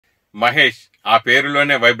మహేష్ ఆ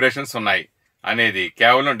పేరులోనే వైబ్రేషన్స్ ఉన్నాయి అనేది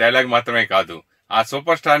కేవలం డైలాగ్ మాత్రమే కాదు. ఆ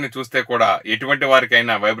సూపర్ స్టార్ ని చూస్తే కూడా ఎటువంటి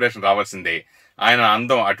వారికైనా వైబ్రేషన్ రావాల్సిందే. ఆయన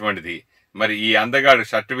అందం అటువంటిది. మరి ఈ అందగాడు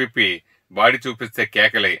షర్ట్ విప్పి బాడీ చూపిస్తే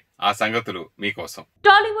కేకలే. ఆ సంగతులు మీకోసం.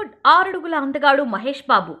 టాలీవుడ్ 6 అడుగుల అందగాడు మహేష్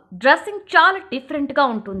బాబు డ్రెస్సింగ్ చాలా డిఫరెంట్ గా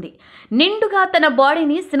ఉంటుంది. నిండుగా తన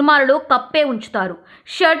బాడీని సినిమాలలో కప్పే ఉంచుతారు.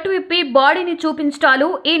 షర్ట్ విప్పి బాడీని చూపించటాలు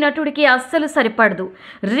ఈ నటుడికి అస్సలు సరిపడదు.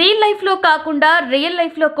 రియల్ లైఫ్ లో కాకుండా రియల్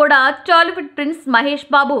లైఫ్ లో కూడా టాలీవుడ్ ప్రిన్స్ మహేష్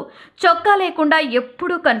బాబు చొక్కా లేకుండా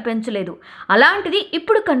ఎప్పుడూ కనిపించలేదు. అలాంటిది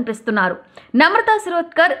ఇప్పుడు కనిపిస్తున్నారు. నమ్రతా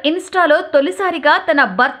శిరోద్కర్ ఇన్స్టాలో తొలిసారిగా తన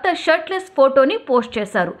భర్త షర్ట్లెస్ ఫోటోని పోస్ట్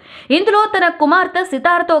చేశారు. ఇందులో తన కుమార్తె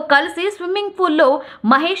సితారతో కలిసి స్విమ్మింగ్ పూల్లో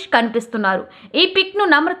మహేష్ కనిపిస్తున్నారు. ఈ పిక్ ను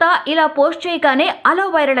నమ్రత ఇలా పోస్ట్ చేయగానే అలా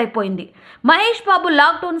వైరల్ అయిపోయింది. మహేష్ బాబు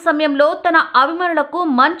లాక్డౌన్ సమయంలో తన అభిమానులకు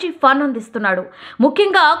మంచి ఫన్ అందిస్తున్నాడు.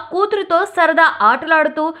 ముఖ్యంగా కూతురితో సరదా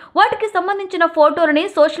ఆటలాడుతూ వాటికి సంబంధించిన ఫోటోలని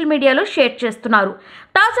సోషల్ మీడియాలో షేర్ చేస్తున్నారు.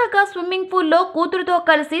 తాజాగా స్విమ్మింగ్ పూల్లో కూతురుతో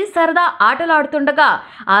కలిసి సరదా ఆటలాడుతుండగా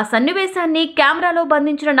ఆ సన్నివేశాన్ని కెమెరాలో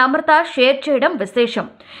బంధించిన నమ్రత షేర్ చేయడం విశేషం.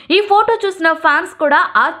 ఈ ఫోటో చూసిన ఫ్యాన్స్ కూడా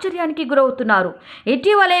ఆశ్చర్యానికి గురవుతున్నారు.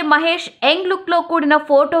 ఇటీవలే మహేష్ యంగ్ లుక్ లో కూడిన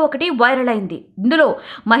ఫోటో ఒకటి వైరల్ అయింది. ఇందులో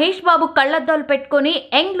మహేష్ బాబు కళ్లద్దాలు పెట్టుకొని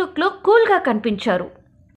యంగ్ లుక్ లో కూల్ గా కనిపించారు.